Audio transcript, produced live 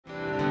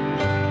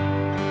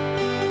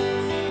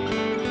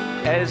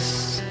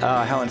As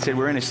Helen said,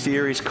 we're in a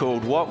series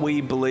called What We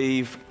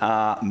Believe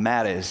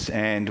Matters,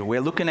 and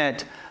we're looking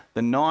at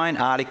the 9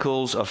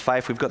 articles of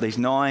faith. We've got these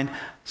 9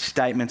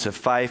 statements of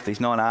faith, these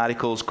 9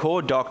 articles,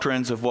 core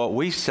doctrines of what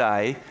we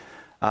say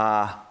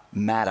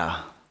matter.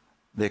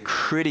 They're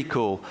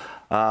critical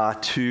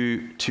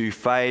to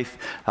faith,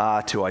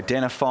 to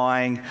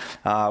identifying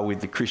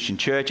with the Christian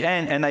church,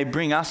 and they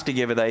bring us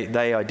together.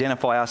 They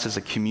identify us as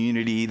a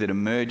community that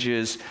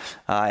emerges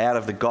out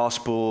of the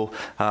gospel,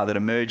 that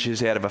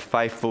emerges out of a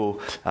faithful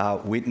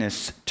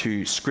witness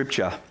to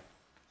Scripture.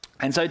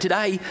 And so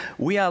today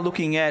we are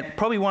looking at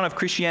probably one of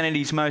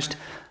Christianity's most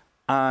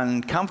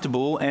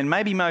uncomfortable and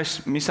maybe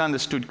most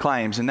misunderstood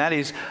claims, and that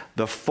is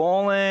the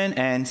fallen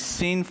and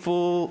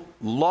sinful,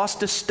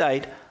 lost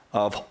estate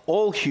of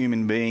all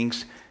human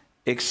beings,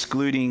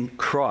 excluding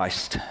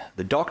Christ.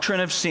 The doctrine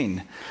of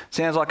sin.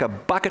 Sounds like a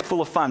bucket full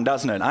of fun,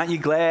 doesn't it? Aren't you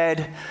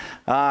glad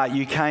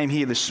you came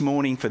here this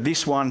morning for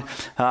this one?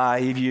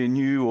 If you're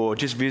new or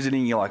just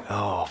visiting, you're like,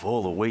 oh, of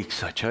all the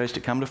weeks, I chose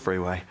to come to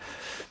Freeway.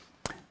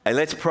 Hey,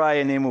 let's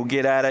pray and then we'll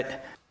get at it.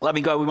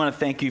 Loving God, we want to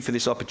thank you for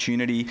this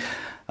opportunity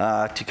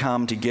to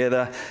come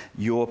together,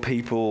 your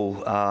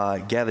people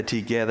gathered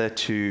together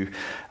to,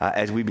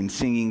 as we've been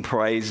singing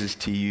praises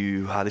to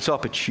you, this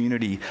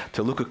opportunity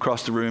to look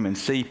across the room and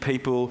see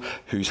people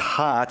whose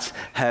hearts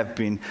have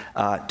been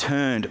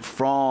turned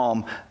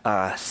from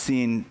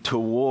sin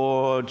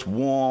towards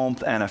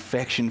warmth and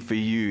affection for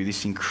you,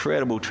 this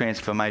incredible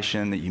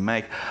transformation that you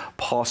make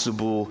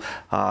possible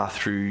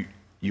through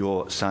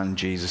your Son,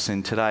 Jesus.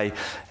 And today,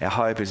 our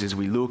hope is as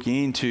we look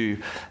into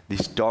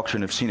this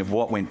doctrine of sin, of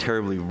what went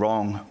terribly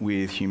wrong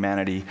with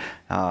humanity,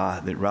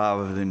 that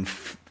rather than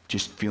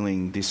just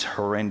feeling this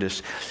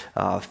horrendous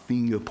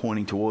finger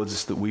pointing towards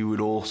us, that we would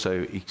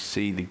also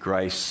see the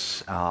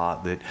grace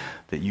that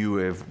you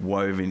have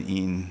woven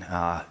in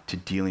to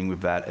dealing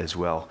with that as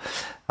well.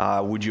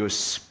 Would your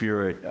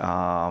Spirit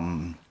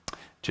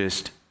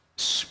just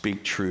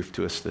speak truth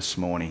to us this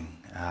morning?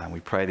 We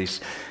pray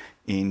this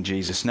in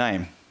Jesus'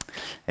 name.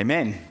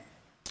 Amen.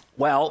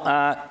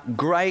 Well,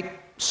 great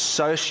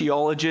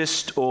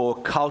sociologist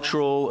or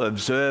cultural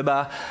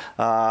observer,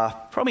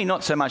 probably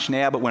not so much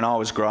now, but when I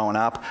was growing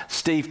up,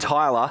 Steve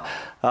Tyler,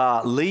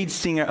 lead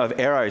singer of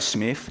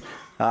Aerosmith,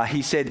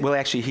 he said, well,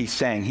 actually he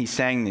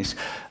sang this,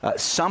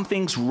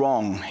 something's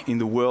wrong in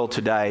the world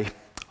today.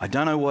 I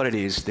don't know what it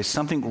is. There's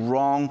something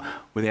wrong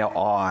with our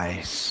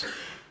eyes.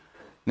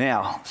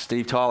 Now,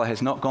 Steve Tyler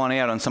has not gone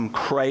out on some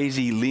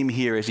crazy limb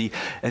here as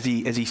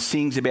he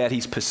sings about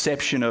his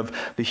perception of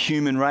the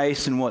human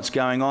race and what's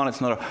going on.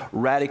 It's not a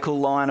radical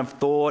line of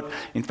thought.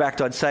 In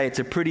fact, I'd say it's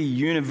a pretty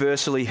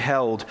universally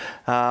held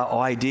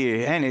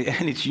idea, and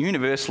it's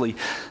universally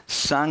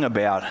sung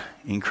about,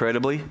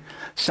 incredibly.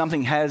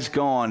 Something has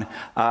gone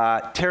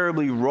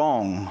terribly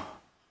wrong,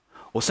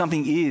 or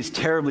something is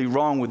terribly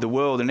wrong with the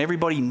world, and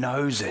everybody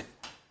knows it.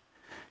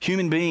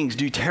 Human beings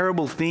do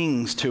terrible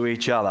things to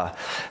each other.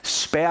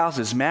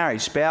 Spouses, married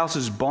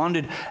spouses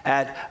bonded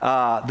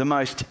at the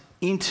most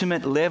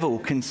intimate level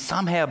can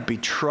somehow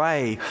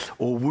betray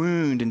or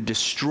wound and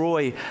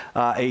destroy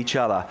each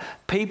other.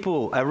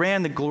 People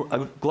around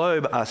the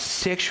globe are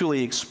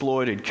sexually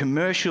exploited,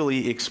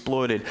 commercially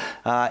exploited,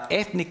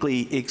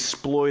 ethnically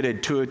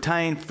exploited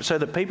so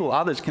that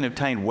others can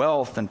obtain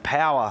wealth and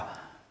power.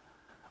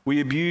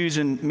 We abuse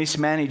and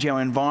mismanage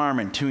our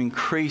environment to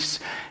increase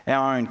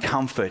our own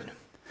comfort.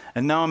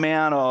 And no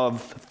amount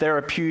of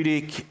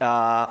therapeutic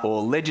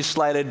or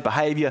legislated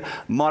behaviour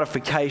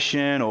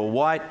modification or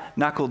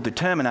white-knuckled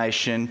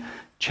determination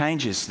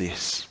changes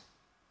this.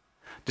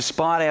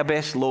 Despite our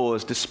best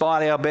laws,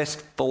 despite our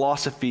best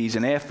philosophies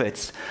and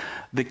efforts,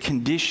 the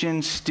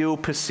condition still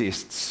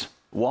persists.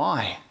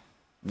 Why?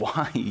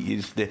 Why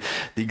is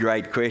the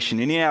great question.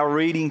 And in our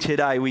reading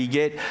today, we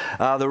get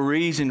the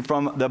reason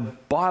from the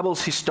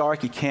Bible's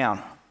historic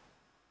account.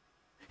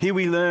 Here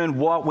we learn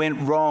what went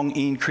wrong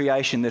in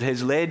creation that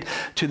has led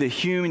to the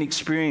human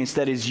experience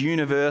that is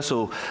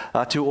universal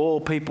to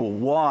all people.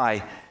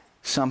 Why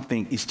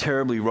something is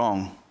terribly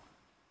wrong.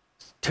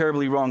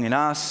 Terribly wrong in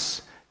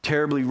us,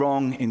 terribly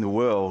wrong in the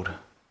world.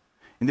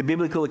 In the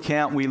biblical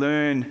account, we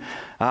learn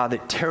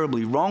that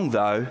terribly wrong,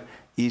 though,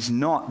 is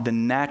not the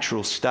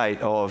natural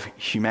state of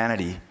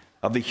humanity,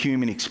 of the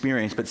human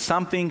experience, but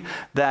something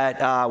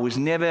that was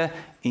never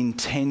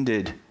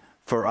intended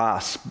for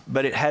us,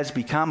 but it has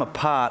become a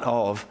part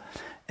of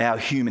our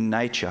human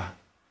nature.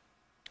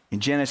 In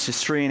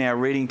Genesis 3, in our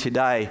reading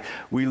today,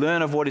 we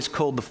learn of what is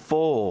called the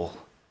fall.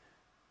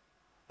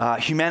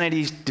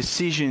 Humanity's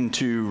decision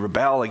to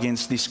rebel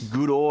against this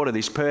good order,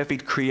 this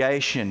perfect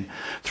creation,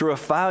 through a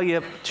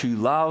failure to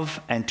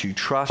love and to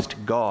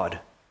trust God.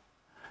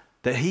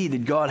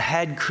 That God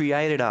had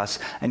created us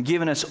and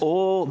given us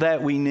all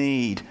that we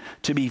need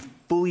to be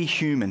fully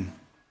human,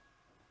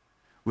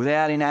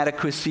 without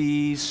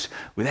inadequacies,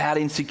 without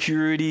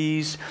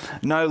insecurities,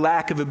 no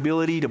lack of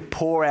ability to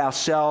pour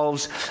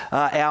ourselves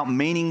out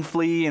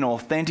meaningfully and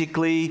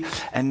authentically,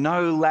 and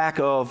no lack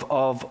of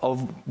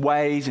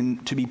ways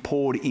to be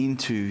poured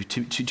into,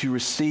 to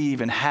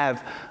receive and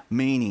have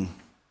meaning.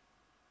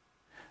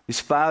 This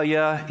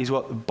failure is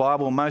what the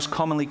Bible most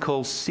commonly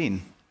calls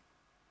sin.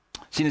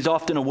 Sin is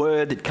often a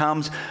word that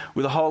comes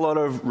with a whole lot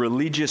of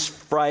religious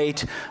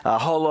freight, a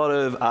whole lot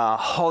of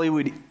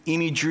Hollywood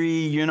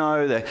imagery, you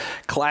know, the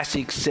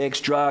classic sex,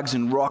 drugs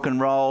and rock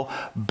and roll,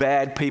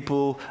 bad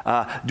people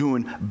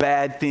doing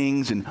bad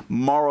things, and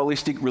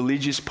moralistic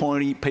religious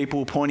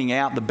people pointing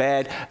out the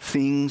bad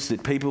things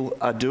that people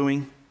are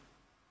doing.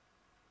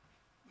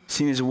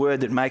 Sin is a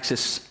word that makes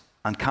us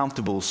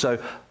uncomfortable. So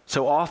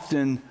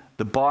often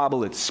the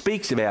Bible that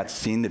speaks about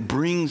sin, that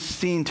brings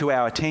sin to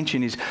our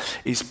attention,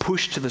 is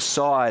pushed to the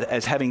side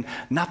as having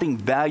nothing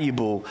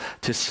valuable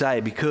to say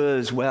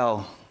because,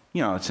 well,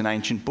 you know, it's an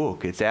ancient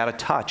book. It's out of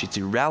touch. It's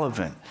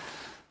irrelevant.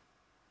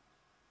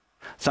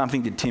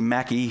 Something that Tim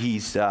Mackey,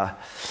 he's a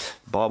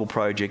Bible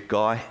Project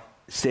guy,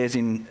 says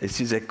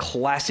this is a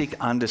classic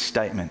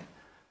understatement.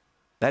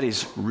 That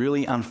is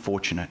really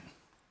unfortunate.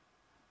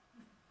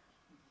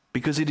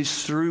 Because it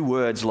is through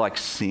words like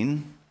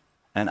sin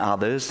and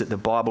others that the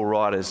Bible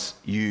writers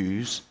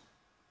use,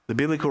 the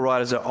biblical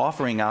writers are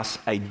offering us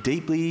a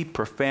deeply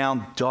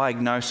profound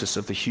diagnosis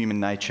of the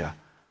human nature,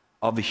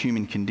 of the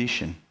human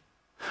condition,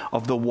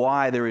 of the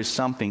why there is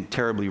something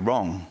terribly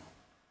wrong.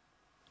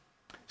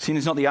 Sin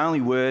is not the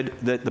only word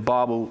that the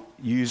Bible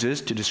uses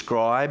to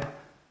describe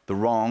the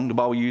wrong. The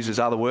Bible uses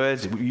other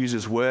words. It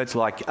uses words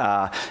like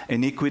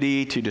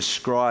iniquity to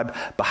describe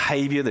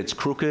behavior that's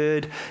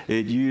crooked.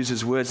 It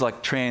uses words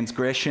like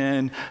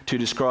transgression to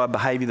describe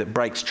behavior that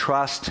breaks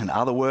trust and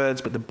other words.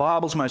 But the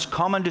Bible's most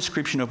common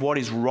description of what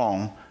is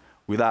wrong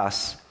with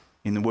us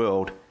in the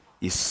world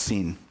is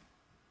sin.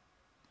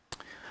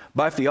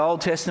 Both the Old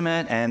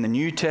Testament and the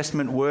New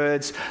Testament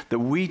words that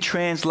we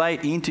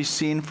translate into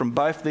sin from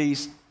both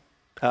these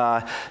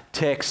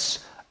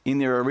texts in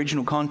their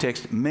original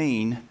context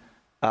mean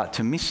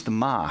to miss the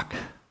mark,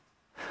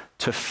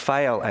 to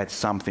fail at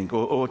something,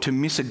 or to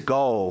miss a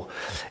goal.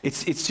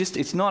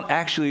 It's not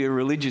actually a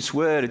religious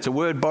word. It's a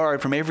word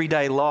borrowed from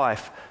everyday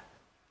life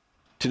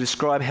to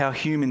describe how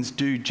humans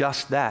do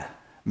just that,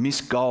 miss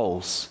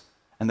goals.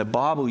 And the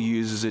Bible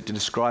uses it to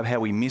describe how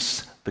we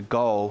miss the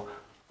goal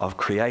of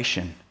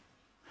creation.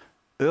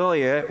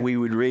 Earlier, we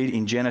would read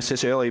in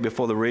Genesis, earlier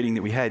before the reading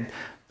that we had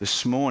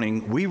this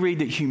morning, we read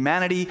that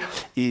humanity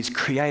is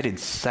created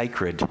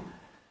sacred.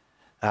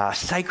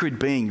 Sacred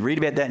being, read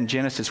about that in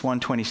Genesis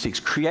 1:26,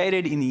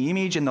 created in the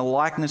image and the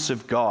likeness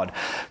of God,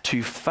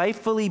 to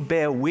faithfully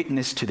bear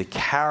witness to the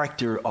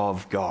character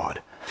of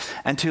God,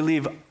 and to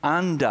live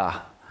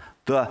under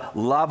the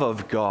love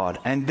of God,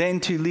 and then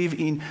to live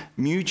in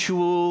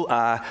mutual,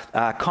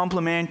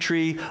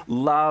 complementary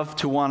love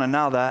to one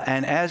another,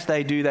 and as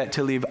they do that,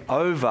 to live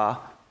over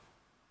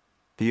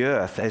the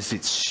earth as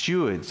its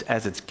stewards,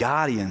 as its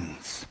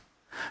guardians.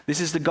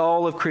 This is the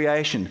goal of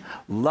creation: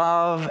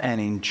 love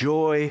and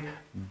enjoy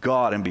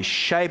God and be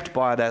shaped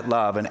by that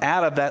love, and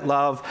out of that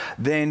love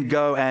then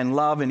go and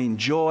love and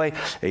enjoy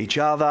each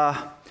other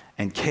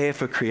and care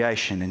for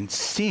creation. And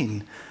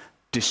sin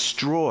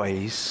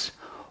destroys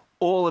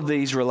all of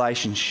these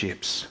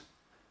relationships,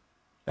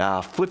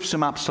 flips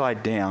them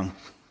upside down,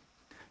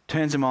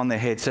 turns them on their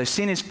head. So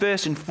sin is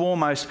first and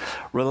foremost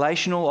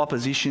relational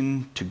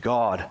opposition to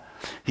God,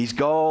 his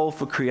goal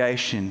for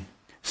creation.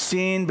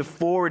 Sin,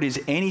 before it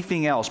is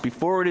anything else,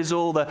 before it is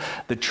all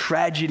the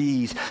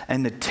tragedies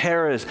and the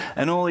terrors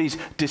and all these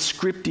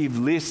descriptive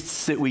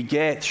lists that we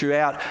get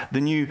throughout the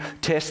New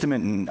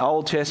Testament and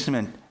Old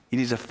Testament, it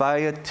is a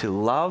failure to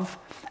love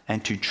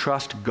and to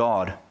trust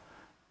God,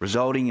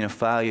 resulting in a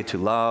failure to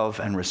love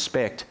and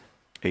respect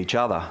each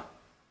other.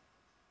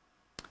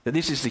 That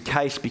this is the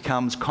case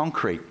becomes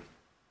concrete.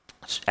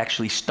 It's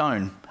actually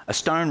a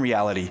stone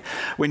reality.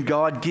 When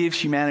God gives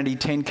humanity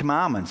 10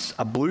 commandments,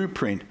 a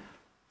blueprint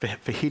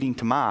for hitting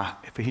the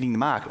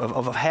mark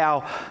of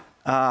how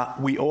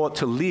we ought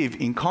to live,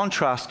 in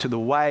contrast to the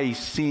way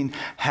sin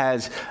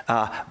has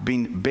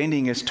been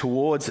bending us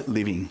towards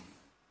living.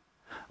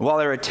 While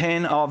there are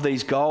 10 of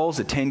these goals,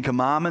 the 10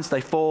 commandments, they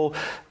fall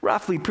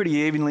roughly pretty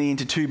evenly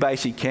into two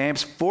basic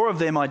camps. 4 of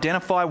them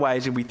identify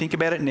ways, if we think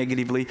about it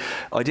negatively,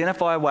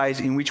 identify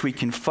ways in which we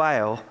can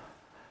fail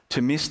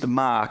to miss the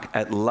mark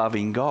at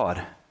loving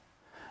God.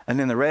 And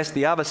then the rest,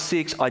 the other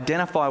 6,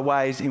 identify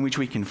ways in which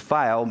we can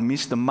fail,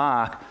 miss the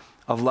mark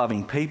of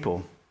loving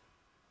people.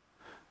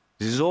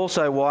 This is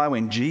also why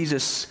when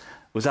Jesus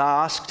was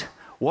asked,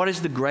 what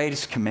is the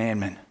greatest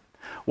commandment?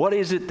 What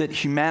is it that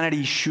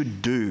humanity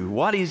should do?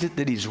 What is it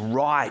that is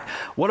right?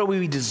 What are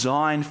we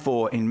designed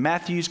for? In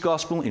Matthew's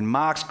gospel, in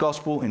Mark's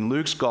gospel, in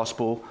Luke's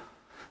gospel,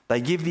 they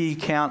give the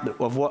account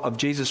of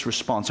Jesus'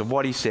 response, of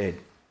what he said.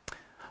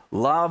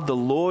 Love the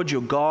Lord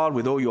your God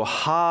with all your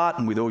heart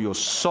and with all your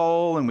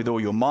soul and with all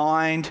your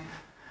mind.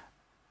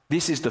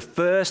 This is the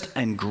first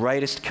and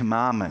greatest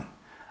commandment.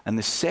 And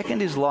the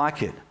second is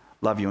like it.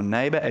 Love your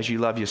neighbor as you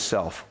love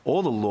yourself.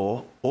 All the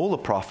law, all the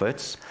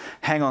prophets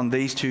hang on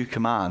these 2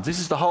 commands. This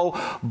is the whole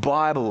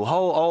Bible,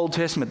 whole Old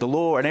Testament, the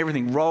law and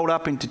everything rolled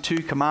up into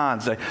 2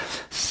 commands. They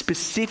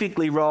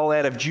specifically roll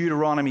out of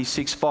Deuteronomy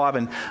 6:5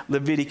 and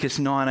Leviticus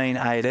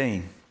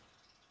 19:18.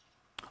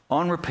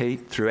 On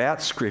repeat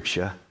throughout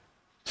Scripture,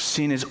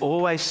 sin is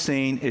always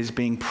seen as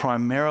being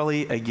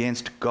primarily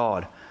against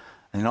God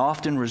and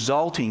often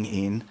resulting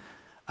in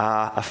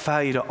a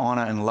failure to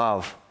honour and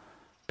love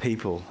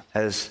people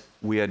as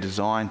we are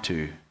designed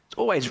to. It's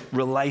always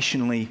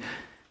relationally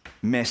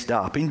messed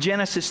up. In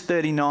Genesis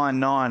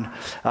 39:9,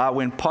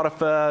 when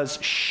Potiphar's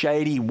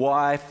shady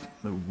wife,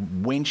 the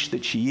wench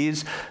that she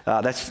is,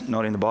 that's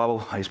not in the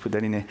Bible, I just put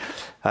that in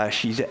there.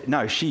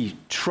 She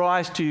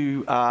tries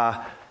to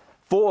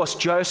force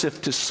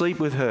Joseph to sleep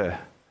with her.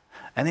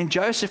 And then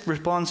Joseph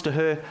responds to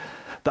her,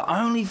 "The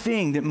only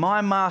thing that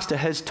my master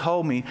has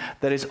told me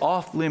that is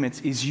off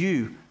limits is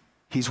you,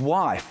 his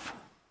wife."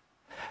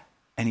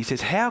 And he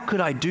says, "How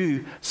could I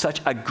do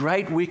such a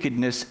great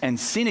wickedness and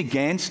sin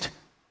against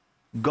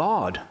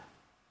God?"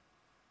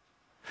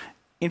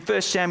 In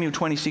 1 Samuel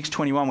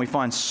 26:21, we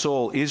find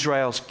Saul,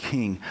 Israel's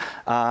king,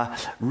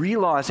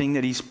 realizing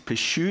that his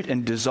pursuit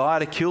and desire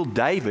to kill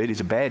David is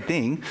a bad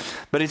thing,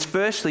 but it's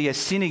firstly a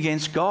sin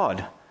against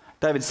God.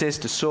 David says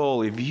to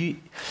Saul, if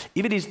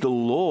it is the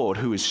Lord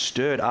who has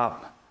stirred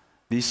up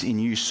this in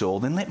you,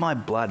 Saul, then let my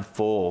blood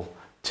fall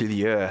to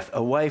the earth,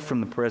 away from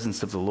the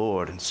presence of the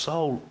Lord. And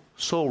Saul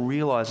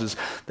realizes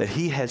that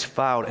he has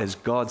failed as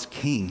God's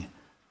king.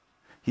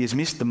 He has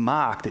missed the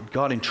mark that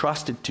God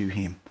entrusted to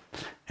him.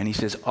 And he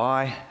says,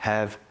 "I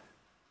have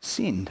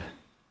sinned."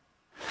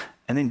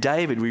 And then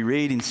David, we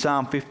read in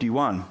Psalm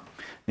 51.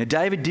 Now,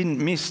 David didn't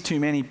miss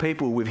too many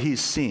people with his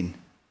sin.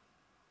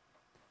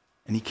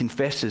 And he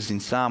confesses in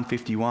Psalm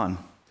 51,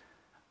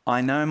 "I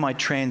know my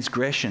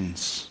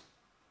transgressions,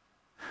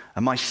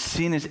 and my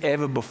sin is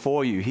ever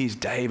before you." Here's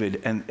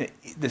David, and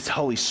this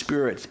Holy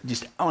Spirit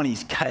just on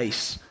his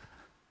case.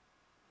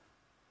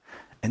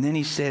 And then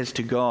he says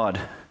to God,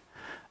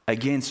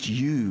 "Against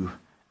you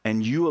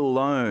and you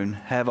alone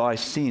have I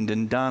sinned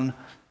and done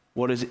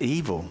what is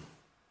evil."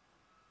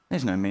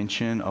 There's no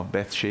mention of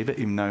Bathsheba,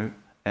 even though,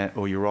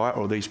 or Uriah,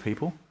 or these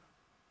people,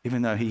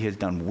 even though he has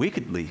done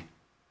wickedly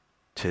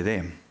to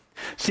them.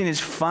 Sin is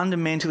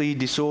fundamentally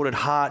disordered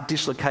heart,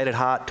 dislocated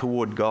heart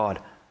toward God,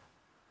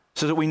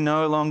 so that we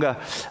no longer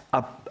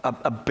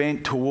are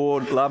bent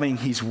toward loving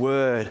his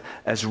word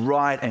as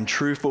right and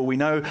truthful. We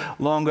no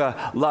longer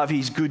love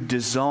his good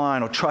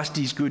design or trust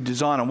his good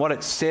design and what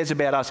it says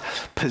about us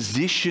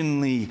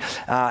positionally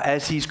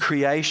as his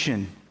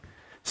creation.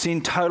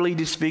 Sin totally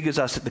disfigures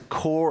us at the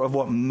core of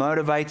what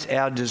motivates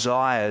our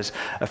desires,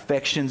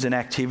 affections, and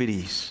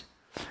activities.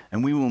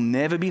 And we will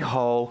never be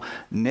whole,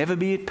 never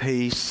be at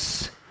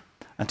peace,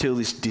 until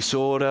this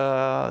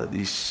disorder,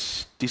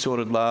 these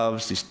disordered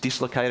loves, this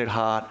dislocated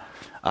heart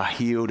are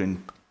healed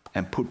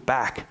and put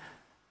back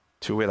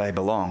to where they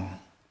belong.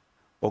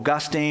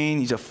 Augustine,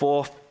 he's a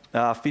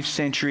 5th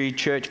century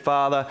church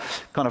father,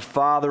 kind of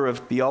father of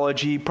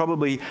theology.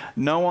 Probably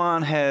no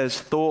one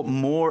has thought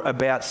more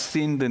about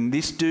sin than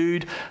this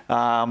dude,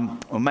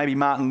 or maybe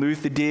Martin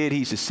Luther did.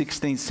 He's a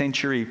 16th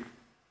century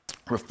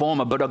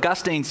reformer. But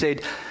Augustine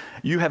said,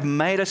 "You have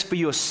made us for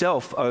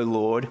yourself, O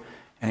Lord,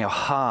 and our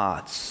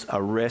hearts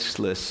are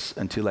restless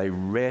until they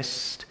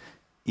rest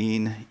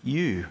in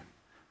you."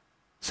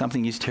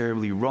 Something is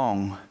terribly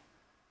wrong,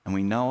 and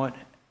we know it,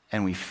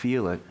 and we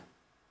feel it,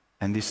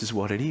 and this is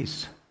what it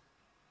is.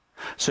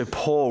 So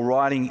Paul,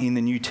 writing in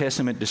the New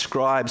Testament,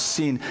 describes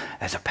sin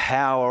as a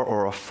power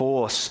or a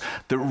force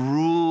that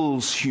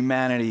rules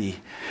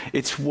humanity.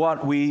 It's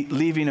what we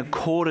live in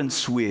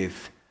accordance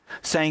with,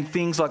 saying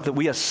things like that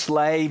we are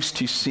slaves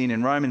to sin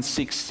in Romans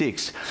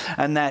 6:6,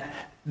 and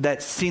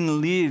that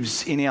sin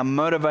lives in our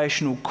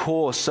motivational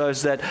course, so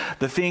that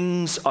the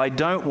things I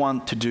don't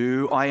want to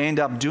do, I end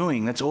up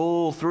doing. That's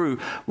all through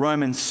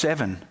Romans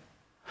 7.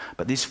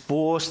 But this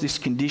force, this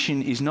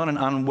condition, is not an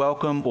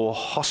unwelcome or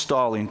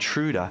hostile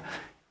intruder.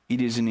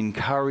 It is an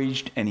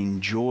encouraged and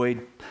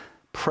enjoyed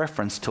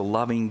preference to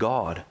loving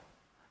God,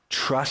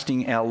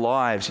 trusting our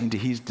lives into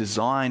his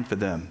design for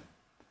them.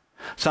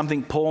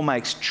 Something Paul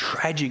makes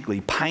tragically,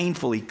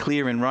 painfully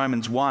clear in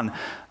Romans 1,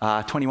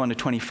 21 to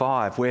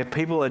 25, where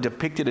people are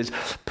depicted as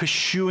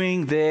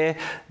pursuing their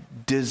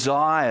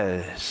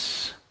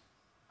desires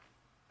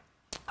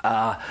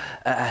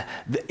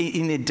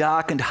in their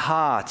darkened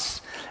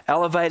hearts,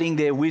 elevating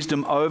their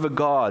wisdom over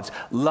God's,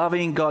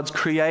 loving God's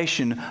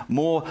creation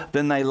more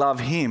than they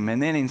love him.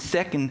 And then in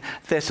 2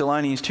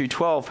 Thessalonians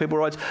 2:12,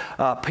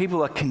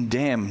 people are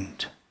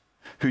condemned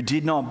who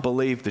did not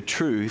believe the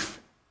truth,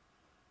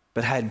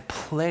 but had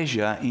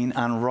pleasure in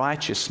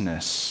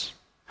unrighteousness.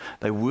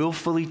 They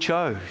willfully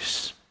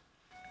chose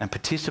and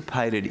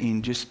participated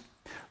in just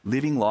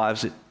living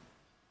lives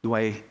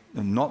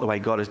not the way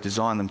God has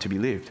designed them to be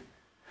lived.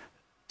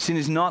 Sin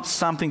is not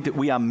something that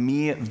we are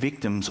mere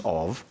victims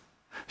of.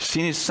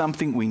 Sin is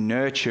something we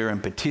nurture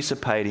and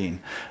participate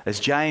in.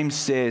 As James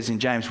says in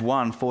James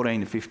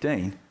 1:14 to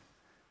 15,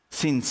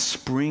 sin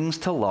springs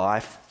to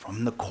life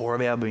from the core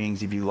of our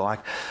beings, if you like,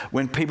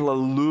 when people are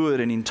lured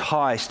and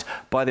enticed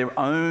by their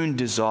own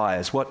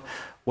desires. What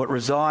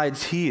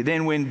resides here?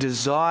 Then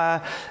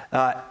desire,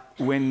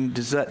 when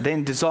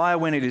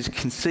it is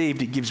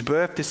conceived, it gives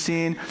birth to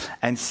sin,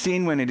 and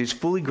sin, when it is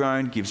fully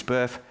grown, gives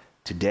birth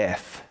to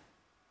death.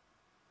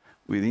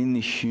 within the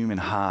human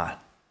heart.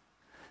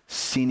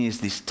 Sin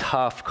is this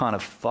tough, kind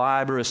of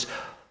fibrous,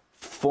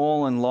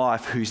 fallen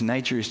life whose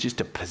nature is just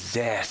to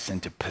possess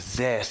and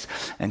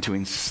to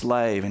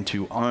enslave and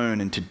to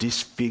own and to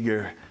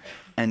disfigure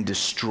and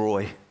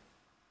destroy.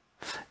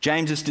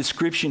 James's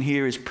description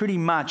here is pretty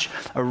much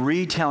a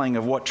retelling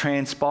of what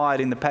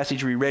transpired in the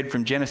passage we read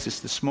from Genesis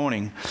this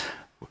morning,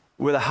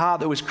 with a heart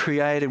that was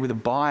created with a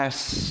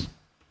bias,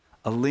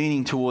 a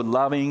leaning toward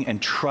loving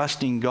and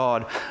trusting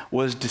God,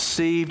 was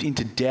deceived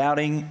into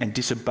doubting and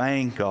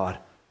disobeying God.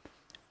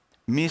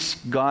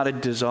 Misguided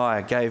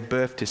desire gave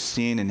birth to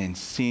sin, and then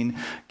sin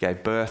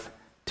gave birth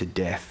to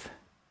death.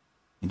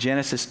 In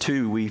Genesis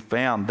 2, we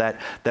found that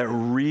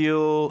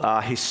real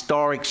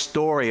historic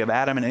story of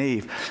Adam and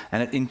Eve.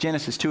 And in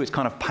Genesis 2, it's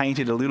kind of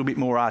painted a little bit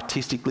more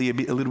artistically, a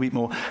little bit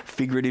more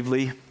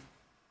figuratively.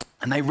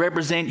 And they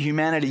represent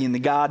humanity in the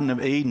Garden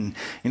of Eden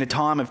in a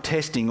time of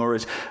testing, or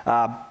as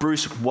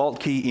Bruce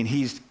Waltke in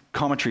his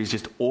commentary is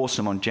just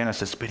awesome on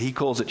Genesis, but he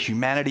calls it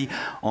humanity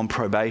on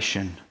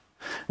probation.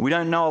 We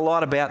don't know a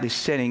lot about this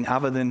setting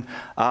other than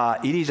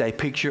it is a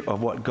picture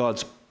of what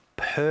God's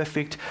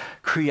perfect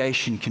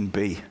creation can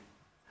be,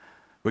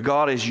 where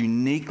God is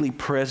uniquely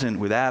present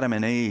with Adam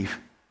and Eve,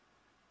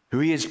 who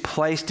he has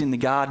placed in the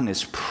garden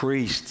as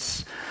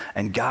priests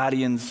and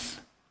guardians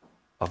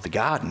of the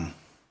garden,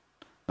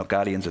 not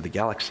guardians of the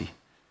galaxy.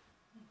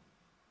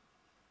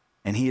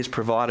 And he has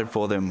provided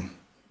for them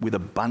with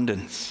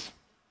abundance,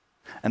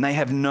 and they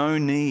have no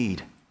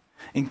need.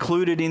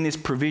 Included in this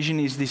provision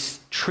is this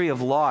tree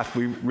of life.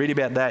 We read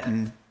about that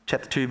in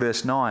chapter 2,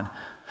 verse 9.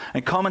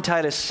 And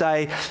commentators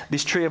say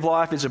this tree of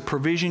life is a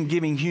provision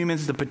giving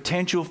humans the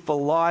potential for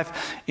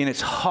life in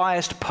its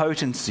highest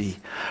potency,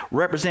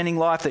 representing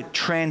life that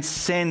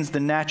transcends the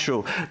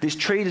natural. This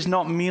tree does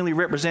not merely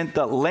represent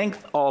the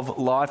length of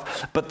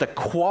life, but the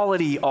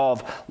quality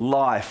of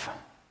life.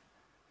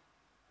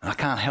 And I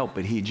can't help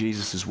but hear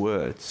Jesus'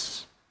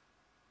 words,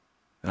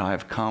 that I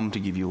have come to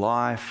give you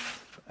life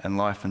and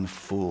life in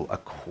full, a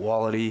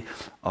quality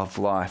of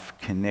life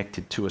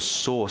connected to a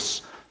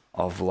source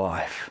of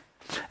life.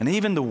 And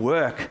even the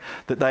work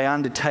that they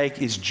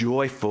undertake is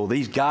joyful.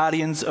 These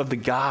guardians of the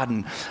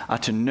garden are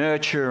to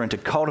nurture and to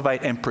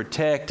cultivate and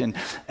protect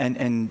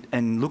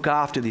and look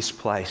after this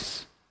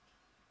place.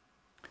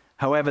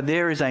 However,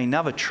 there is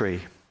another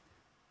tree,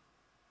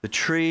 the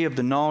tree of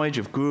the knowledge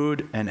of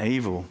good and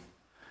evil.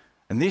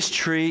 And this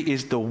tree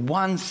is the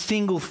one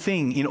single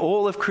thing in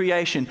all of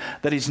creation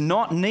that is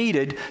not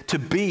needed to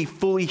be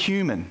fully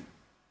human.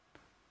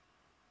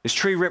 This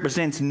tree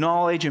represents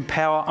knowledge and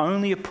power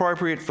only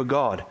appropriate for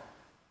God.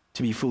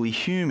 To be fully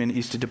human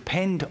is to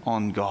depend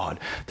on God,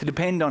 to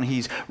depend on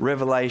his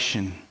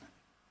revelation.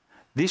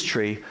 This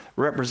tree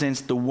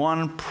represents the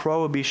one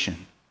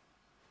prohibition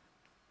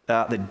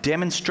that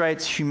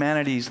demonstrates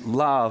humanity's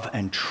love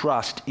and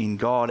trust in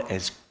God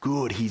as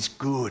good. He's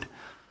good.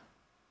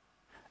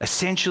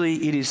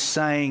 Essentially, it is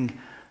saying,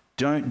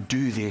 don't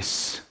do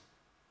this.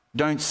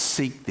 Don't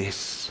seek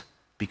this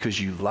because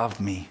you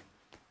love me.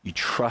 You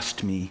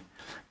trust me.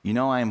 You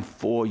know I am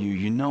for you.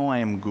 You know I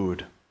am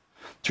good.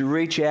 To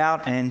reach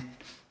out and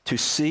to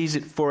seize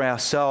it for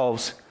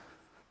ourselves,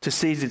 to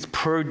seize its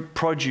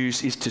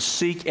produce, is to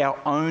seek our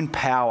own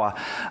power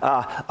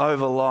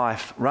over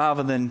life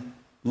rather than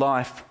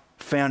life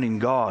found in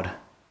God.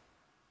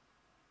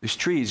 This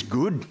tree is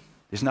good.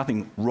 There's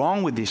nothing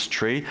wrong with this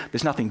tree.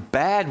 There's nothing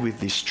bad with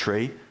this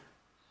tree.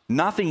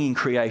 Nothing in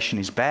creation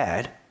is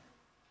bad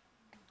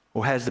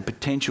or has the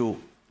potential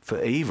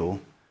for evil.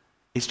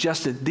 It's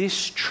just that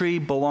this tree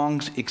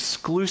belongs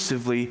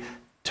exclusively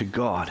to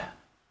God.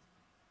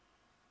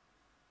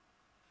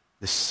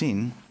 The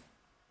sin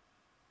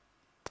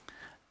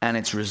and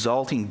its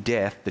resulting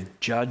death, the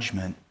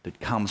judgment that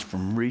comes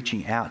from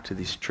reaching out to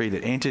this tree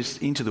that enters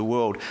into the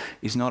world,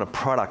 is not a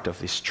product of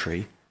this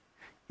tree.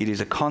 It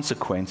is a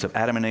consequence of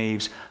Adam and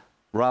Eve's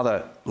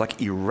rather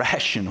like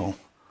irrational,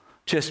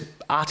 just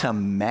utter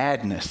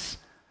madness,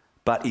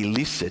 but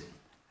illicit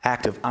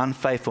act of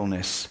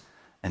unfaithfulness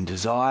and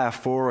desire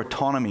for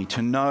autonomy,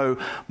 to know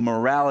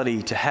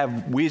morality, to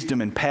have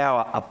wisdom and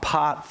power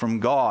apart from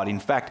God. In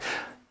fact,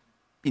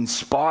 in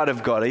spite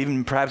of God,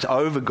 even perhaps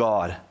over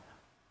God.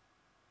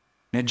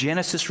 Now,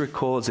 Genesis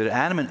records that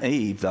Adam and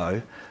Eve,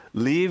 though,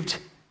 lived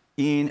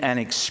in and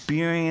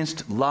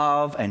experienced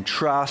love and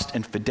trust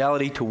and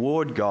fidelity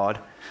toward God,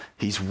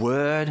 his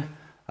word,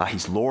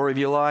 his law, if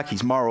you like,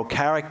 his moral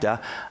character,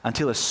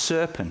 until a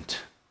serpent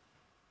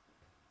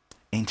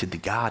entered the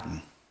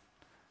garden,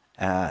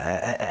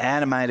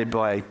 animated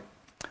by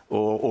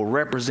or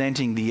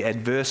representing the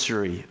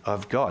adversary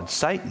of God,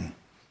 Satan.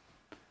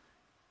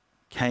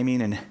 Came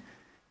in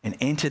and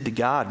entered the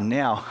garden.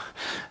 Now,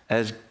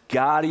 as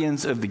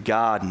guardians of the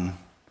garden,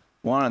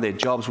 one of their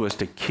jobs was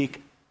to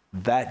kick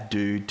that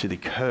dude to the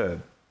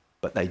curb,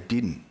 but they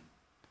didn't.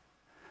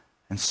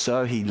 And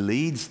so he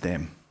leads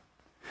them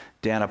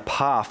down a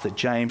path that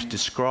James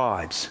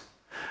describes.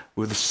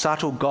 With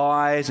subtle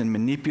guise and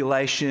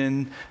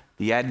manipulation,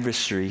 the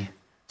adversary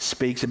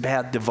speaks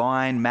about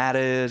divine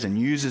matters and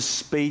uses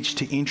speech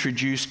to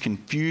introduce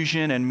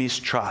confusion and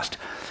mistrust.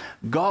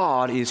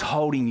 God is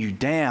holding you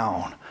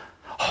down,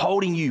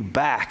 holding you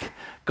back.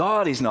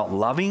 God is not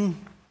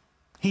loving.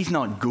 He's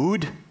not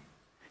good.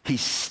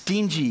 He's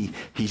stingy.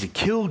 He's a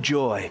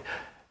killjoy.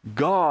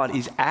 God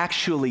is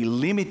actually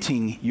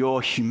limiting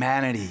your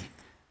humanity.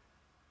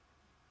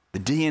 The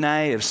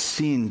DNA of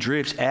sin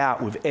drips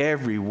out with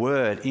every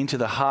word into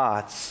the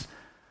hearts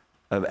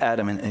of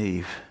Adam and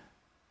Eve.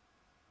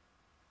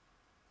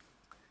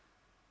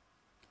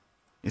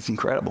 It's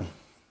incredible.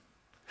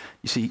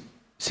 You see,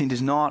 sin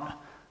does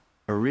not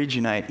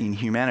originate in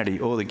humanity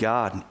or the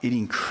garden. It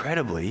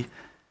incredibly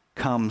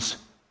comes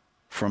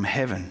from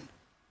heaven.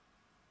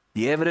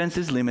 The evidence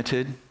is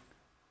limited,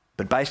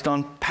 but based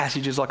on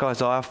passages like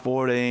Isaiah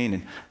 14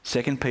 and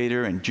 2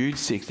 Peter and Jude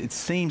 6, it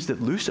seems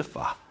that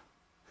Lucifer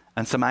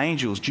and some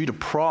angels, due to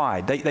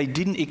pride, they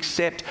didn't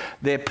accept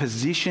their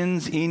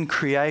positions in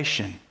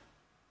creation.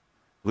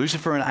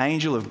 Lucifer, an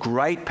angel of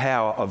great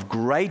power, of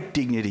great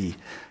dignity,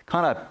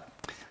 kind of,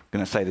 I'm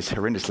going to say this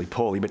horrendously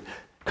poorly, but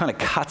kind of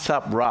cuts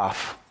up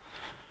rough,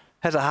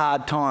 has a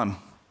hard time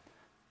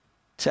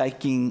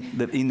taking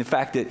in the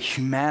fact that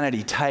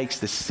humanity takes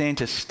the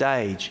center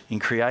stage in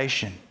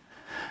creation.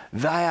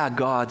 They are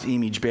God's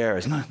image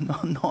bearers,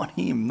 not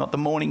him, not the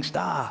morning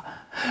star.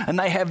 And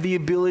they have the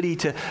ability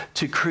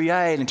to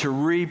create and to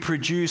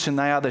reproduce, and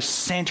they are the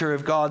center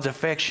of God's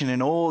affection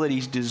and all that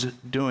he's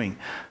doing.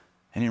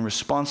 And in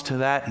response to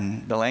that,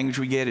 and the language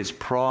we get is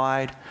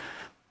pride,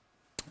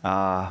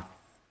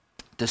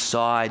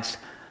 decides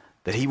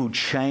that he will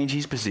change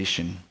his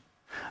position.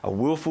 A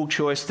willful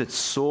choice that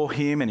saw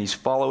him and his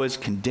followers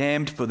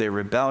condemned for their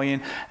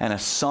rebellion and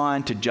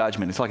assigned to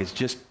judgment. It's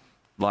just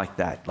like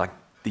that. Like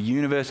the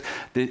universe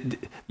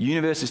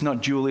is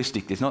not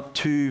dualistic. There's not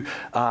two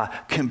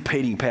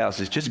competing powers.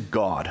 It's just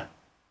God.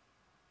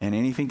 And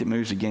anything that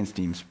moves against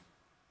him,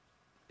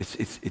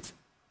 it's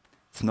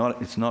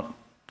not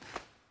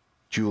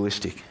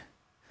dualistic.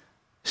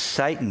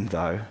 Satan,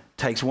 though,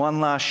 takes one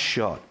last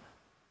shot.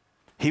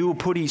 He will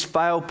put his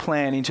failed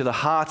plan into the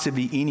hearts of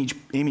the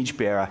image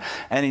bearer,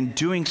 and in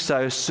doing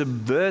so,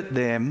 subvert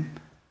them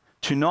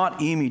to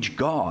not image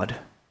God,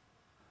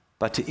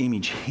 but to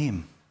image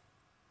him.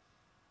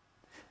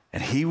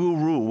 And he will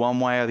rule one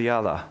way or the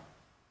other.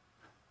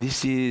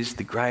 This is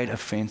the great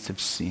offense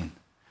of sin.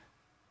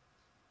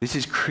 This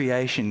is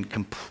creation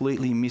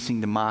completely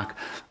missing the mark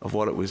of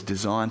what it was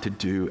designed to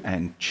do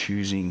and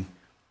choosing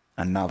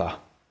another,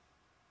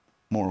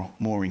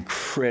 more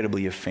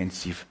incredibly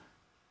offensive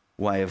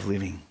way of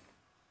living.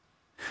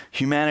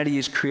 Humanity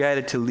is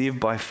created to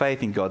live by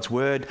faith in God's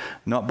word,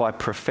 not by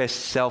professed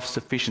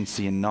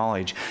self-sufficiency and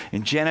knowledge.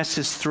 In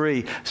Genesis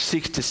 3,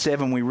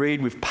 6-7, we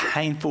read with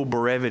painful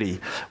brevity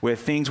where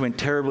things went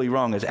terribly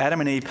wrong as Adam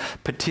and Eve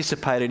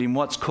participated in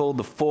what's called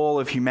the fall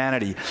of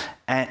humanity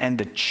and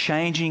the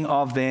changing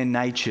of their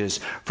natures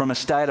from a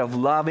state of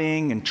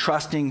loving and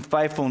trusting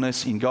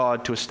faithfulness in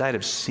God to a state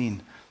of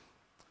sin,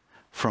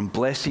 from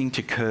blessing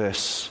to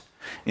curse.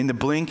 In the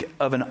blink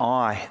of an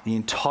eye, the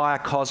entire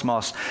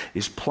cosmos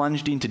is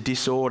plunged into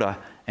disorder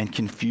and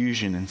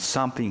confusion, and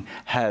something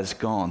has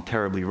gone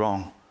terribly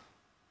wrong.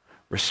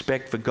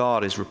 Respect for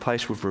God is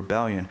replaced with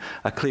rebellion,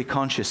 a clear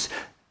conscience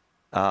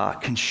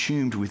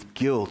consumed with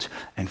guilt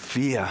and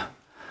fear.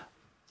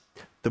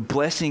 The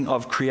blessing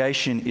of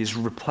creation is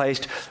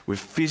replaced with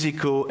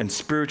physical and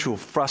spiritual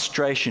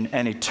frustration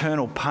and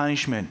eternal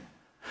punishment.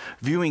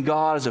 Viewing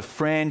God as a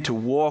friend to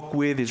walk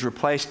with is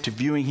replaced to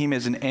viewing him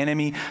as an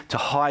enemy to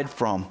hide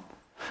from.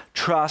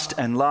 Trust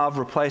and love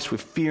replaced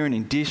with fear and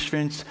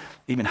indifference,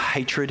 even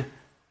hatred.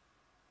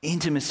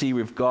 Intimacy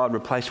with God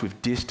replaced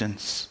with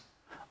distance.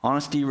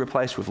 Honesty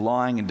replaced with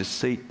lying and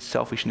deceit,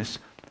 selfishness.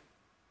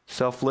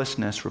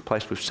 Selflessness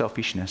replaced with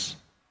selfishness.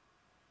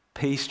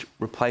 Peace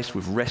replaced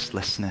with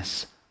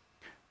restlessness.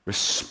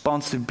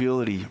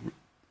 Responsibility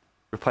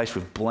replaced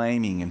with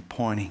blaming and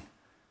pointing.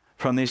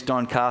 From this,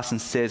 Don Carson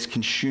says,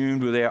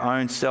 consumed with our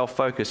own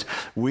self-focus,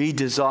 we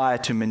desire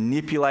to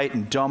manipulate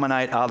and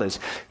dominate others.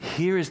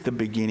 Here is the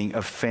beginning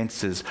of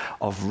offences,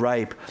 of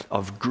rape,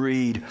 of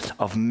greed,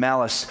 of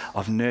malice,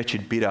 of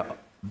nurtured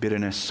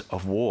bitterness,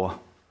 of war.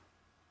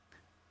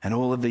 And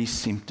all of these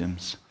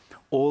symptoms,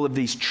 all of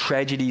these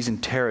tragedies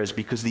and terrors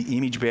because the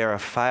image bearer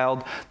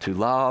failed to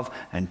love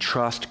and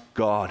trust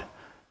God.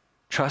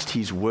 Trust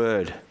his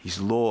word,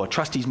 his law,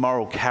 trust his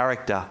moral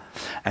character,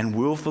 and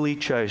willfully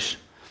chose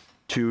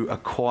to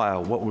acquire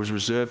what was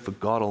reserved for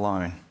God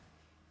alone.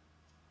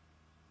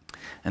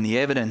 And the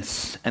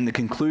evidence and the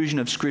conclusion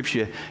of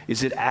Scripture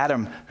is that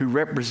Adam, who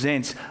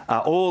represents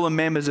all the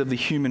members of the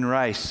human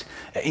race,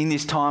 in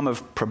this time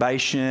of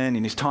probation,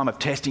 in this time of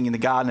testing in the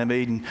Garden of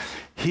Eden,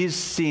 his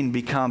sin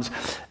becomes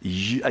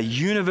a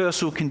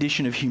universal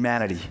condition of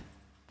humanity.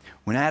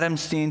 When Adam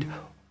sinned,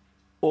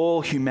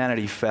 all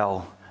humanity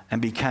fell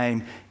and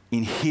became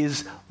in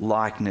his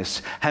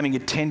likeness, having a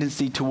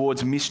tendency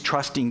towards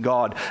mistrusting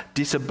God,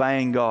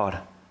 disobeying God,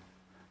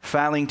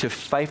 failing to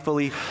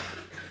faithfully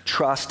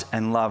trust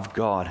and love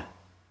God.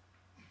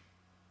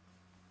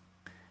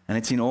 And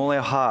it's in all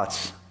our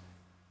hearts,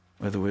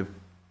 whether we're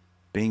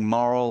being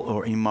moral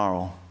or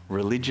immoral,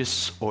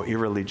 religious or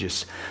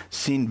irreligious.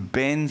 Sin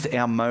bends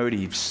our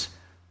motives,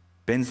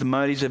 bends the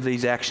motives of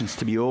these actions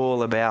to be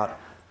all about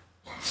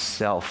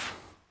self,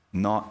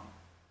 not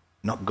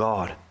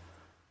God.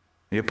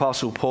 The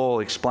Apostle Paul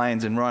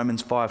explains in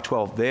Romans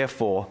 5:12,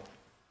 therefore,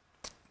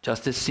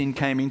 just as sin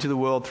came into the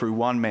world through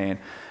one man,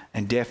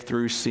 and death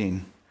through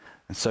sin,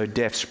 and so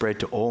death spread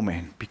to all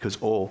men, because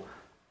all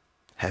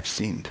have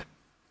sinned.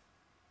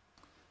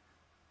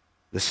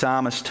 The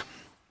psalmist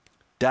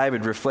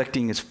David,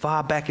 reflecting as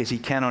far back as he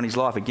can on his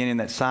life, again in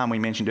that psalm we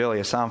mentioned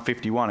earlier, Psalm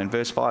 51, and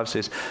verse 5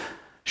 says,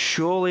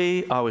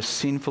 surely I was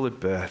sinful at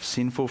birth,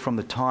 sinful from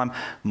the time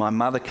my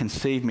mother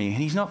conceived me. And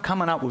he's not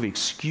coming up with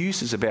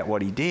excuses about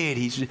what he did.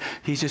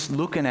 He's just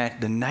looking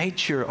at the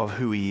nature of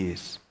who he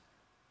is.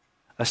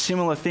 A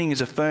similar thing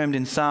is affirmed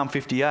in Psalm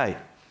 58.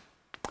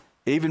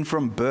 Even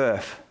from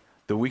birth,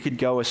 the wicked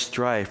go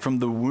astray. From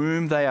the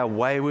womb they are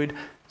wayward,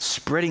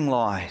 spreading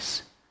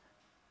lies.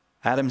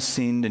 Adam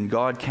sinned and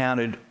God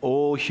counted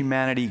all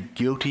humanity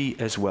guilty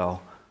as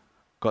well.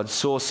 God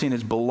saw sin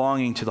as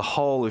belonging to the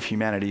whole of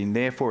humanity, and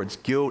therefore its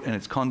guilt and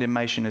its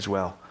condemnation as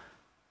well.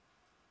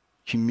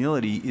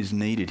 Humility is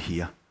needed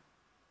here.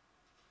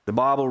 The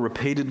Bible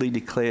repeatedly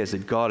declares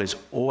that God is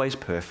always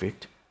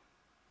perfect,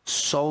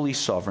 solely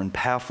sovereign,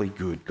 powerfully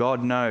good.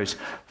 God's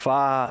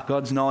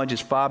knowledge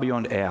is far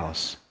beyond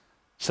ours.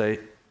 So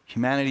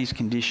humanity's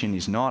condition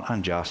is not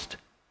unjust,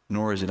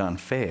 nor is it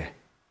unfair.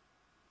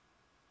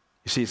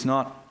 You see, it's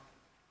not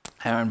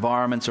our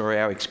environments or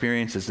our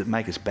experiences that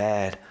make us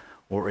bad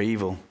or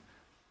evil.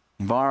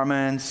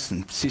 Environments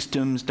and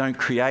systems don't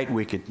create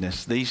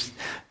wickedness. These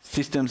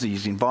systems,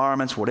 these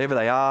environments, whatever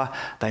they are,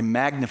 they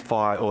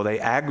magnify or they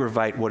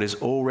aggravate what is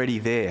already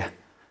there.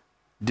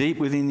 Deep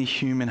within the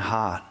human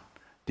heart,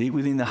 deep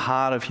within the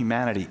heart of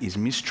humanity is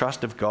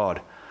mistrust of God,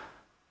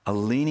 a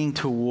leaning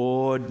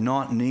toward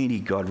not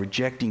needing God,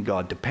 rejecting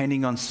God,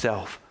 depending on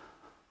self.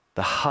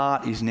 The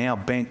heart is now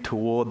bent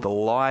toward the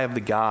lie of the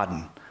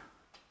garden,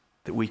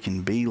 that we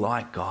can be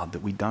like God,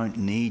 that we don't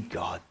need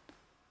God,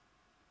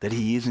 that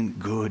he isn't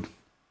good,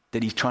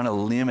 that he's trying to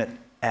limit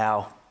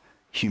our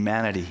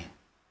humanity.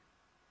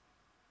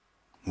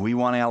 We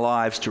want our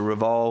lives to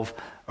revolve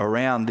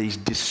around these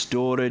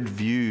distorted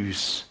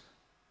views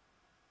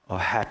of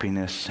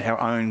happiness,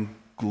 our own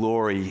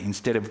glory,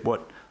 instead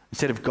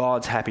of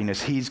God's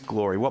happiness, his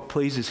glory, what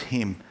pleases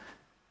him.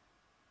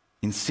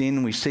 In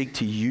sin, we seek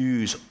to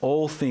use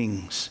all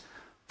things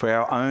for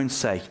our own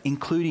sake,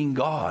 including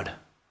God.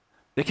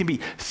 There can be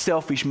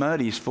selfish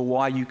motives for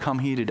why you come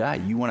here today.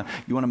 You want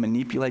to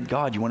manipulate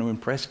God. You want to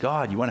impress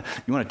God. You want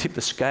to tip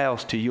the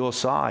scales to your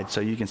side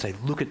so you can say,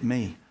 look at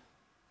me.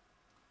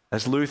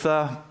 As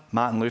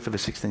Martin Luther, the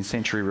 16th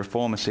century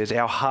reformer, says,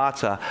 our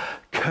hearts are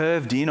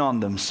curved in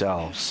on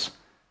themselves.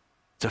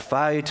 It's a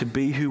failure to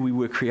be who we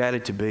were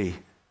created to be.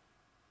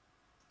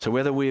 So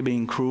whether we're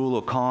being cruel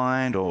or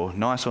kind or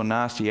nice or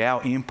nasty,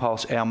 our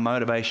impulse, our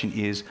motivation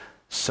is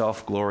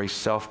self-glory,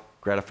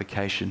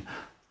 self-gratification,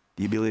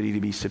 the ability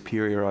to be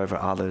superior over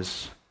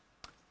others,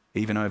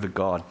 even over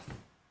God.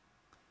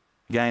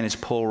 Again, as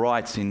Paul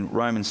writes in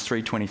Romans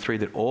 3:23,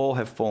 that all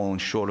have fallen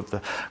short of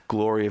the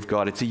glory of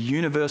God. It's a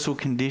universal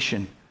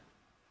condition.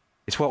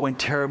 It's what went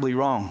terribly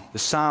wrong. The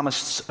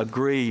psalmists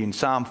agree in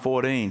Psalm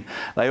 14.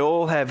 They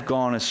all have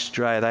gone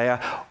astray. They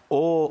are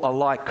all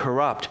alike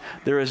corrupt.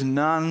 There is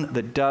none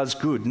that does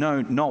good.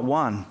 No, not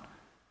one.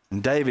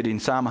 And David in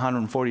Psalm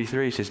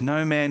 143 says,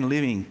 no man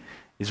living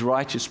is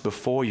righteous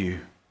before you.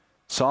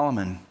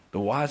 Solomon, the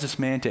wisest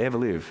man to ever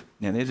live.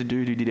 Now there's a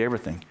dude who did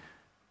everything.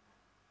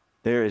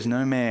 There is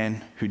no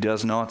man who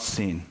does not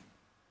sin.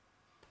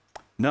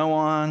 No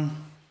one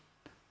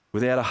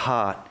without a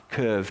heart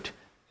curved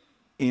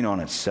in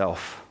on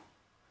itself.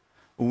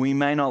 We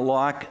may not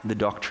like the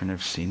doctrine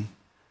of sin,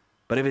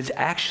 but if it's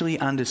actually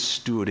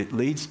understood, it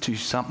leads to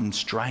something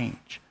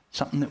strange,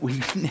 something that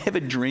we've never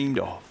dreamed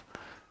of.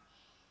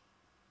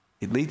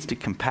 It leads to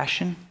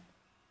compassion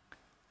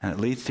and it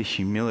leads to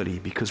humility,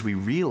 because we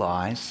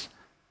realize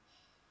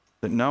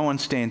that no one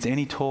stands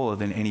any taller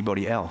than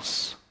anybody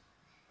else,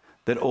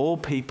 that all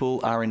people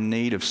are in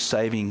need of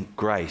saving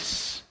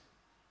grace.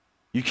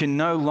 You can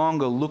no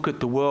longer look at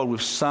the world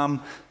with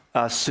some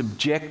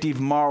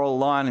subjective moral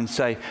line and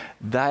say,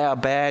 they are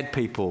bad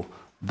people,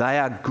 they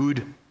are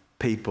good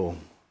people.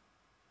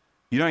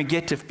 You don't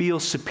get to feel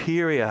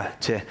superior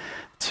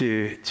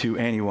to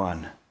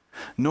anyone,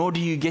 nor do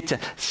you get to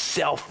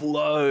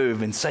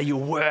self-loathe and say you're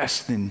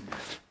worse than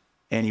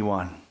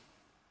anyone.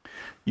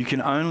 You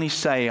can only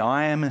say,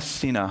 I am a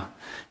sinner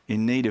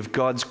in need of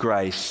God's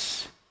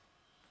grace,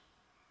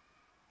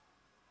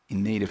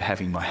 in need of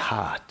having my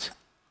heart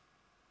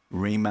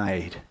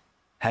remade,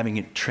 having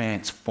it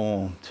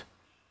transformed.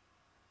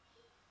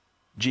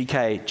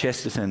 G.K.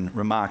 Chesterton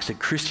remarks that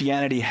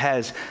Christianity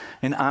has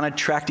an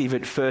unattractive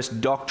at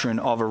first doctrine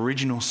of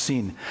original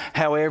sin.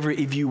 However,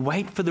 if you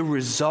wait for the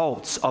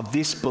results of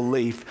this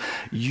belief,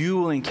 you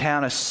will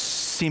encounter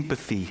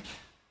sympathy.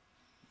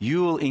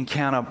 You will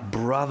encounter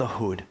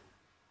brotherhood.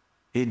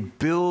 It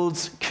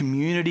builds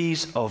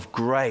communities of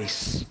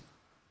grace.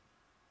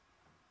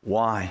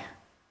 Why?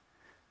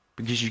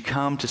 because you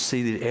come to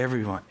see that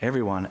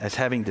everyone as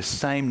having the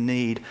same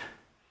need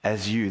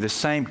as you, the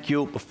same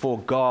guilt before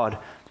God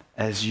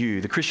as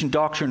you. The Christian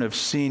doctrine of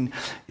sin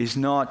is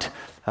not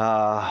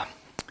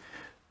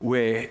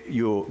where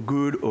you're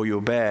good or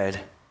you're bad,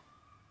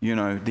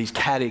 these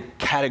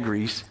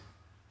categories,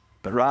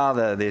 but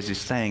rather there's this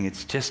saying,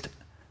 it's just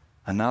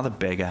another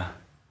beggar,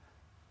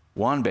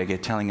 one beggar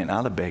telling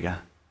another beggar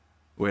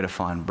where to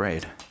find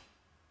bread.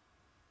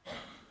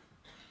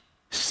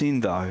 Sin,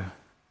 though,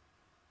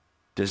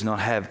 does not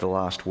have the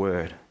last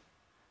word.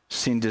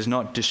 Sin does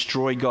not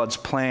destroy God's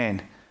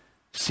plan.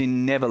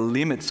 Sin never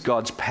limits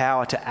God's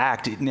power to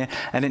act, and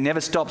it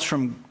never stops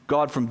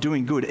God from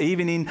doing good.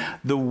 Even in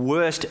the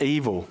worst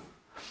evil,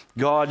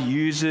 God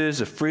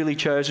uses a freely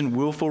chosen,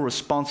 willful,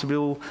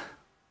 responsible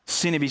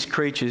sin of his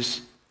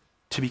creatures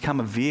to become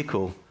a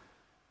vehicle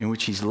in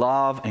which his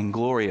love and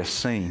glory are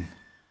seen.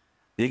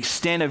 The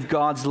extent of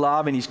God's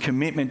love and his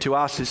commitment to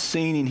us is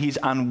seen in his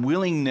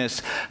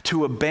unwillingness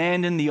to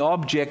abandon the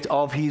object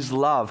of his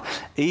love,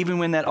 even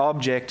when that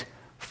object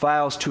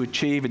fails to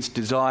achieve its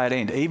desired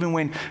end, even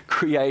when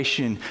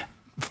creation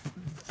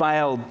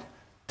failed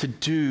to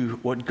do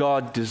what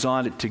God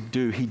designed it to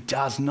do. He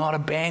does not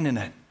abandon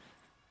it.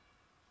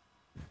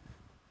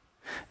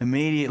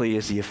 Immediately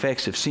as the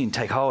effects of sin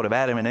take hold of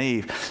Adam and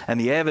Eve, and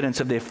the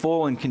evidence of their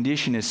fallen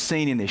condition is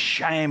seen in their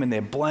shame and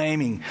their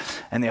blaming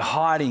and their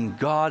hiding,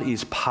 God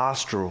is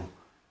pastoral.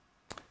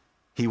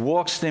 He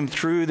walks them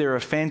through their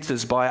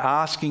offenses by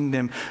asking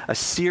them a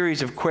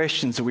series of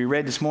questions that we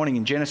read this morning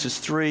in Genesis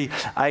 3,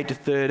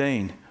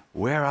 8-13.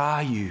 Where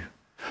are you?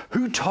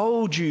 Who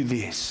told you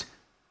this?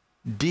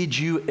 Did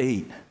you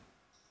eat?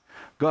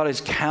 God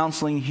is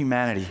counseling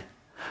humanity,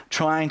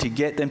 trying to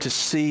get them to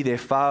see their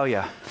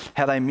failure,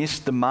 how they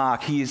missed the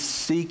mark. He is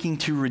seeking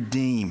to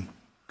redeem.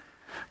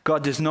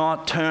 God does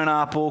not turn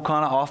up all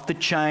kind of off the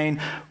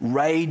chain,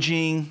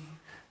 raging,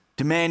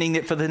 demanding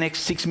that for the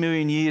next 6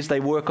 million years they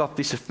work off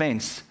this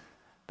offense.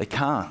 They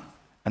can't,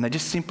 and they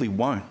just simply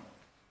won't.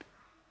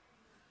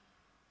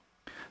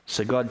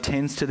 So God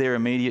tends to their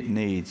immediate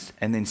needs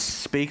and then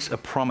speaks a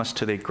promise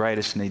to their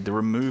greatest need, the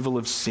removal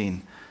of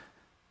sin.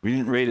 We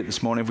didn't read it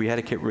this morning. If we had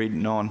to keep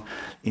reading on.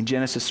 In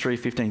Genesis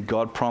 3:15,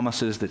 God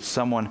promises that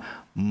someone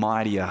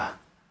mightier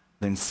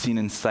than sin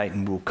and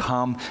Satan will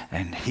come,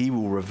 and he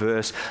will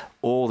reverse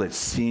all that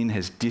sin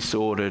has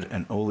disordered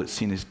and all that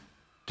sin has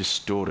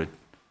distorted.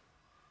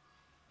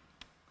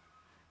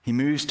 He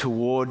moves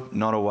toward,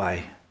 not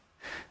away.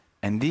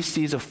 And this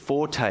is a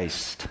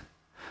foretaste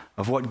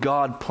of what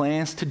God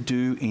plans to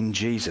do in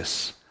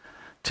Jesus,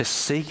 to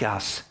seek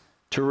us,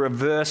 to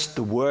reverse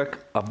the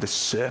work of the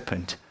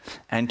serpent,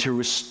 and to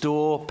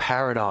restore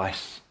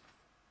paradise.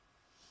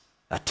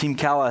 Tim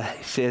Keller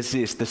says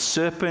this: the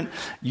serpent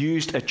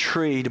used a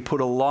tree to put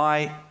a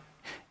lie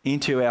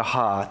into our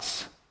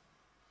hearts.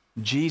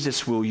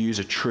 Jesus will use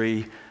a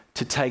tree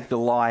to take the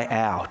lie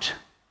out.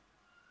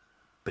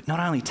 But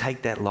not only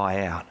take that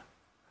lie out,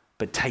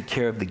 but take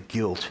care of the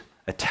guilt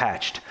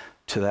attached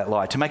to that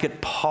lie, to make it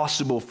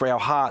possible for our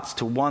hearts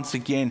to once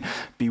again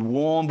be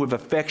warmed with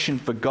affection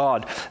for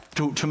God,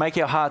 to make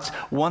our hearts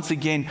once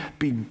again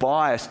be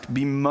biased,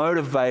 be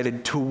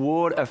motivated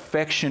toward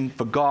affection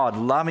for God,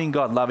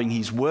 loving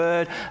his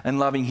word and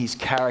loving his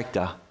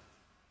character.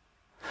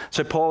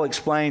 So Paul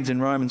explains in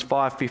Romans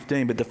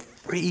 5:15, but the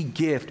free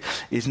gift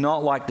is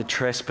not like the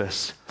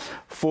trespass.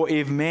 For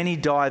if many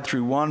died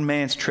through one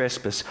man's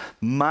trespass,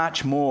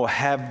 much more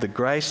have the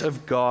grace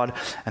of God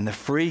and the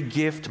free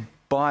gift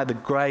by the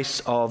grace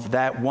of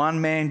that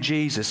one man,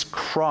 Jesus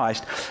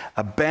Christ,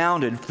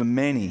 abounded for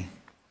many.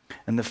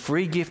 And the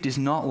free gift is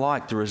not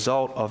like the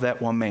result of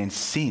that one man's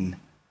sin.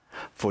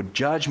 For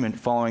judgment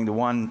following the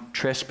one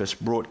trespass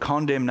brought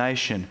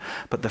condemnation,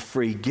 but the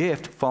free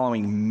gift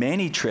following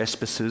many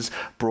trespasses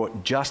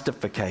brought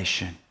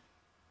justification.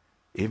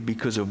 If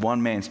because of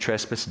one man's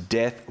trespass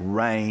death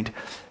reigned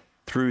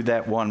through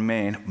that one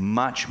man,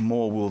 much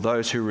more will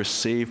those who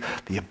receive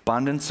the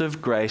abundance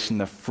of grace and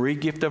the free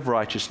gift of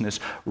righteousness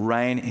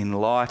reign in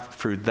life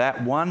through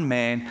that one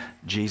man,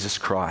 Jesus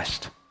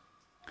Christ.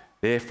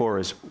 Therefore,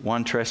 as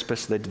one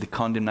trespass led to the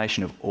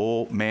condemnation of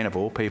all men of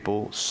all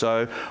people,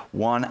 so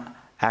one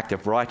act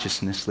of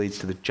righteousness leads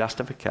to the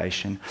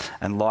justification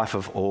and life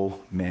of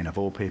all men of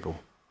all people.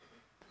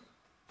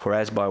 For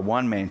as by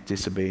one man's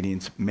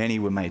disobedience many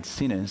were made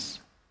sinners,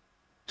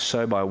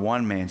 so by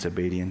one man's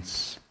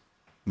obedience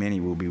many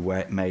will be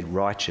made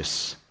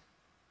righteous.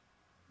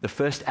 The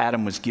first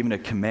Adam was given a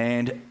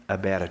command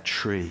about a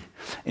tree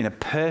in a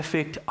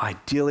perfect,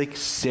 idyllic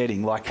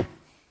setting, like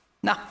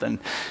nothing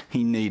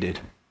he needed.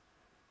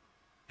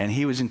 And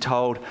he was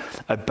told,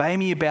 obey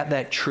me about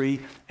that tree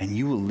and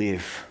you will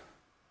live.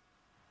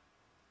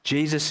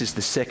 Jesus is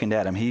the second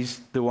Adam. He's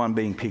the one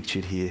being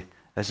pictured here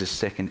as the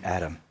second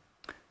Adam.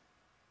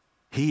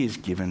 He is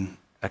given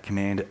a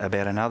command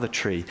about another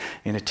tree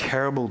in a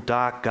terrible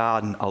dark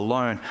garden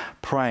alone,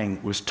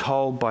 praying, was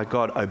told by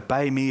God,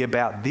 obey me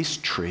about this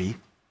tree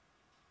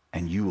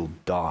and you will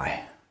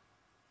die.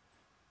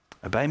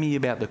 Obey me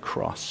about the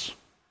cross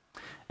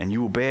and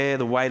you will bear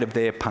the weight of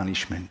their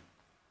punishment.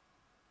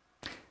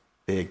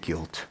 their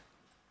guilt,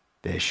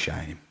 their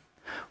shame.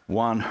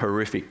 One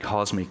horrific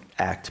cosmic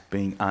act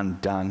being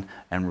undone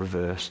and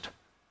reversed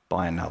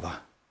by another.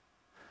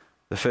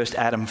 The first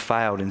Adam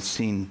failed and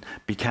sin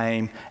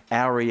became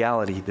our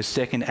reality. The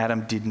second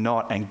Adam did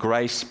not, and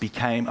grace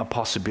became a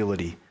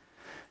possibility.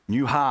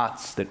 New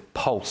hearts that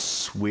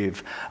pulse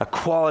with a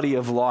quality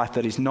of life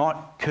that is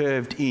not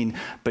curved in,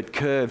 but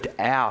curved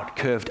out,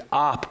 curved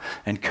up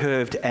and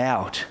curved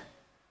out.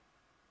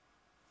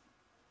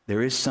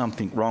 There is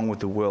something wrong with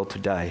the world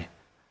today,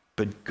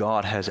 but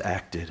God has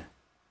acted.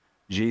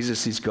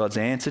 Jesus is God's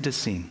answer to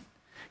sin.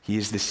 He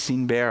is the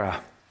sin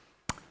bearer,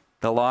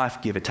 the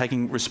life giver,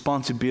 taking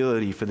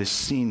responsibility for the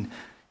sin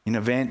in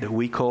an event that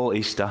we call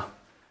Easter,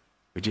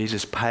 where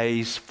Jesus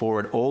pays for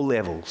at all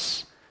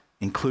levels,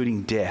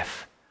 including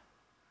death,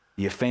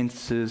 the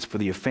offences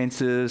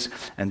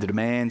and the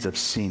demands of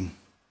sin.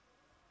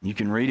 You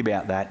can read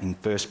about that in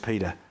 1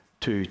 Peter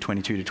 2,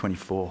 22 to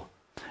 24.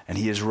 And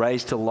he is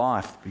raised to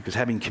life because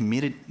having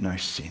committed no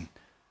sin,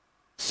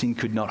 sin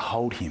could not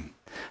hold him,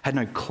 had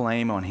no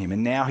claim on him.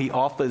 And now he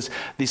offers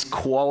this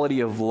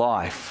quality of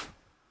life,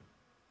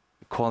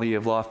 the quality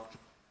of life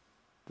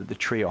that the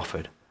tree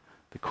offered,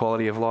 the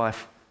quality of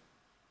life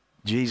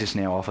Jesus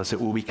now offers.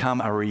 It will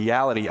become a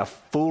reality, a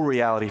full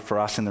reality for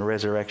us in the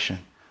resurrection.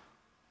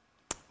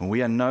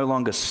 We are no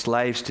longer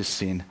slaves to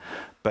sin,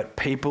 but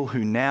people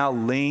who now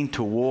lean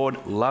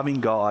toward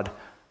loving God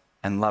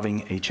and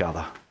loving each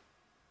other.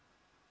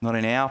 Not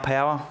in our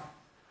power,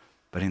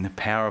 but in the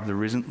power of the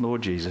risen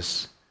Lord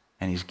Jesus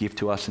and his gift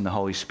to us in the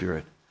Holy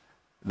Spirit.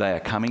 They are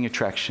coming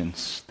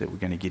attractions that we're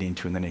going to get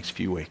into in the next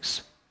few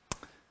weeks.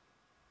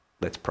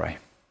 Let's pray.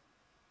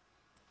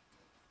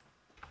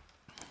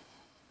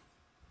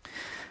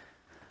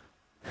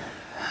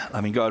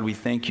 Loving God, we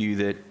thank you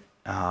that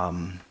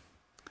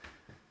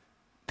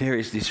there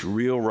is this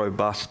real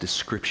robust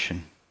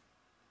description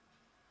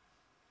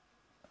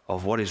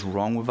of what is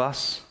wrong with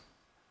us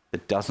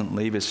that doesn't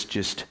leave us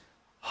just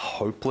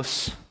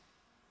hopeless,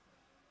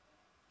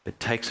 but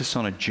takes us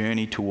on a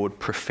journey toward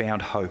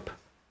profound hope.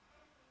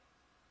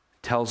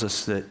 It tells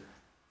us that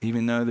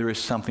even though there is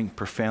something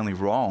profoundly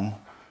wrong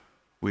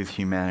with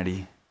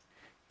humanity,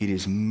 it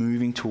is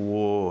moving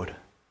toward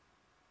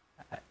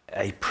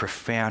a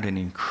profound and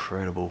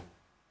incredible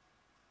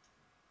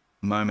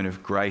moment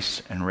of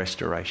grace and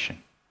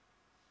restoration.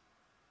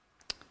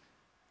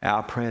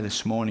 Our prayer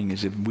this morning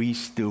is that we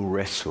still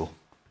wrestle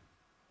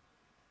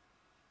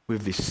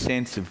with this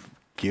sense of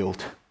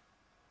guilt,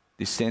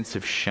 this sense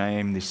of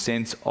shame, this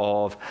sense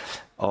of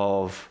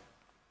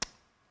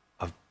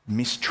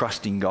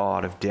mistrusting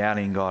God, of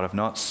doubting God, of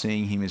not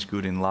seeing him as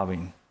good and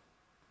loving.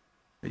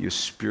 That your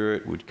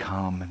Spirit would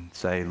come and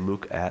say,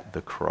 look at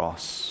the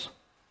cross.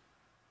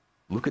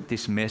 Look at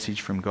this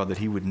message from God that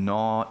he would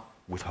not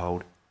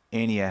withhold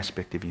any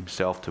aspect of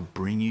himself to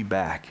bring you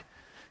back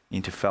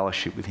into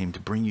fellowship with him,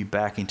 to bring you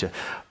back into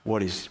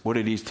what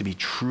it is to be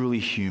truly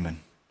human.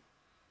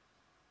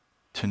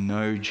 To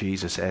know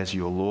Jesus as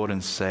your Lord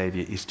and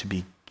Savior is to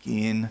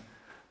begin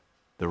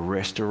the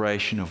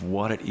restoration of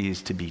what it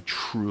is to be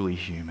truly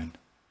human.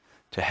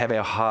 To have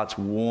our hearts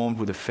warmed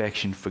with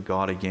affection for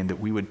God again, that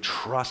we would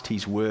trust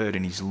his word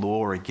and his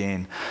law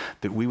again,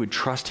 that we would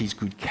trust his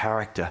good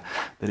character,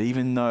 that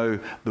even though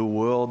the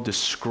world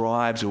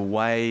describes a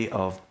way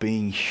of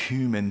being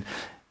human,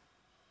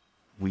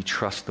 we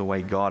trust the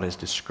way God has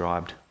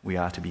described we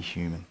are to be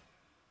human.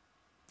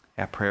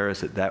 Our prayer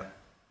is that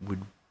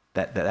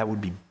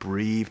would be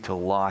breathed to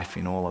life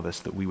in all of us,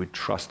 that we would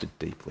trust it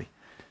deeply.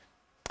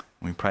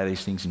 And we pray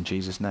these things in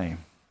Jesus' name.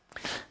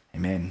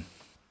 Amen.